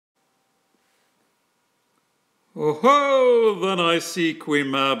"Oh-ho! Then I see Queen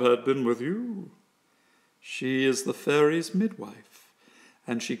Mab had been with you. She is the fairy's midwife,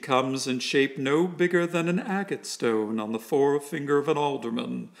 and she comes in shape no bigger than an agate stone on the forefinger of an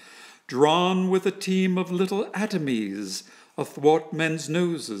alderman, drawn with a team of little atomies athwart men's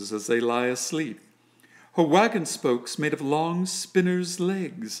noses as they lie asleep. Her wagon spokes made of long spinners'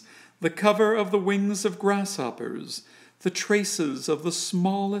 legs, the cover of the wings of grasshoppers, the traces of the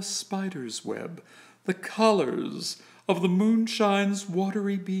smallest spider's web, the colours of the moonshine's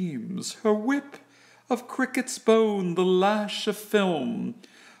watery beams, her whip of cricket's bone, the lash of film,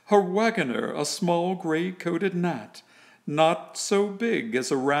 her wagoner a small grey-coated gnat, not so big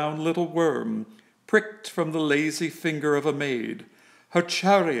as a round little worm, pricked from the lazy finger of a maid. Her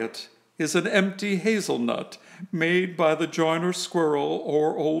chariot is an empty hazelnut, made by the joiner squirrel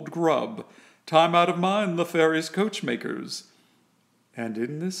or old grub, time out of mind the fairy's coachmakers. And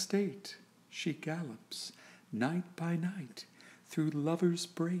in this state she gallops, night by night, through lovers'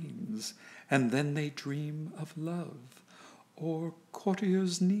 brains, and then they dream of love, or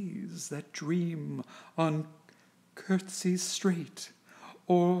courtiers' knees that dream on curtsies straight,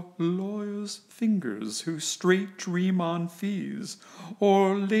 or lawyers' fingers who straight dream on fees,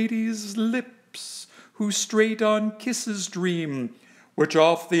 or ladies' lips who straight on kisses dream, which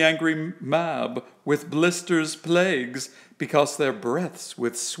oft the angry Mab with blisters plagues, because their breaths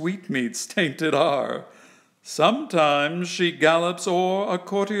with sweetmeats tainted are. Sometimes she gallops o'er a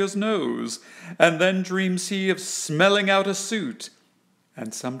courtier's nose, and then dreams he of smelling out a suit.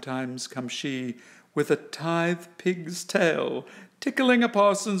 And sometimes comes she with a tithe pig's tail, tickling a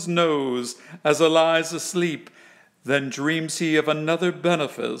parson's nose as a lies asleep, then dreams he of another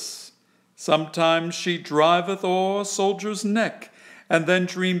benefice. Sometimes she driveth o'er a soldier's neck, and then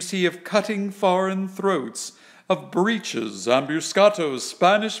dreams he of cutting foreign throats, of breeches, ambuscatos,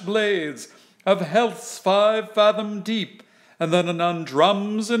 Spanish blades, of healths 5 fathom deep, and then a nun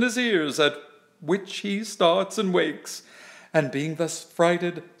drums in his ears, at which he starts and wakes, and being thus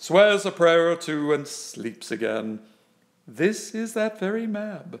frighted, swears a prayer or two, and sleeps again. This is that very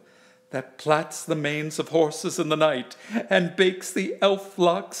Mab, that plats the manes of horses in the night, and bakes the elf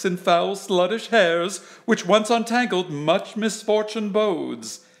locks in foul sluttish hairs, which once untangled much misfortune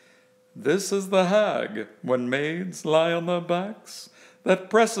bodes. This is the hag, when maids lie on their backs, that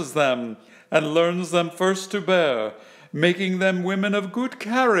presses them, and learns them first to bear, making them women of good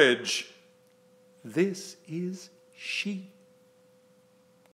carriage. This is she.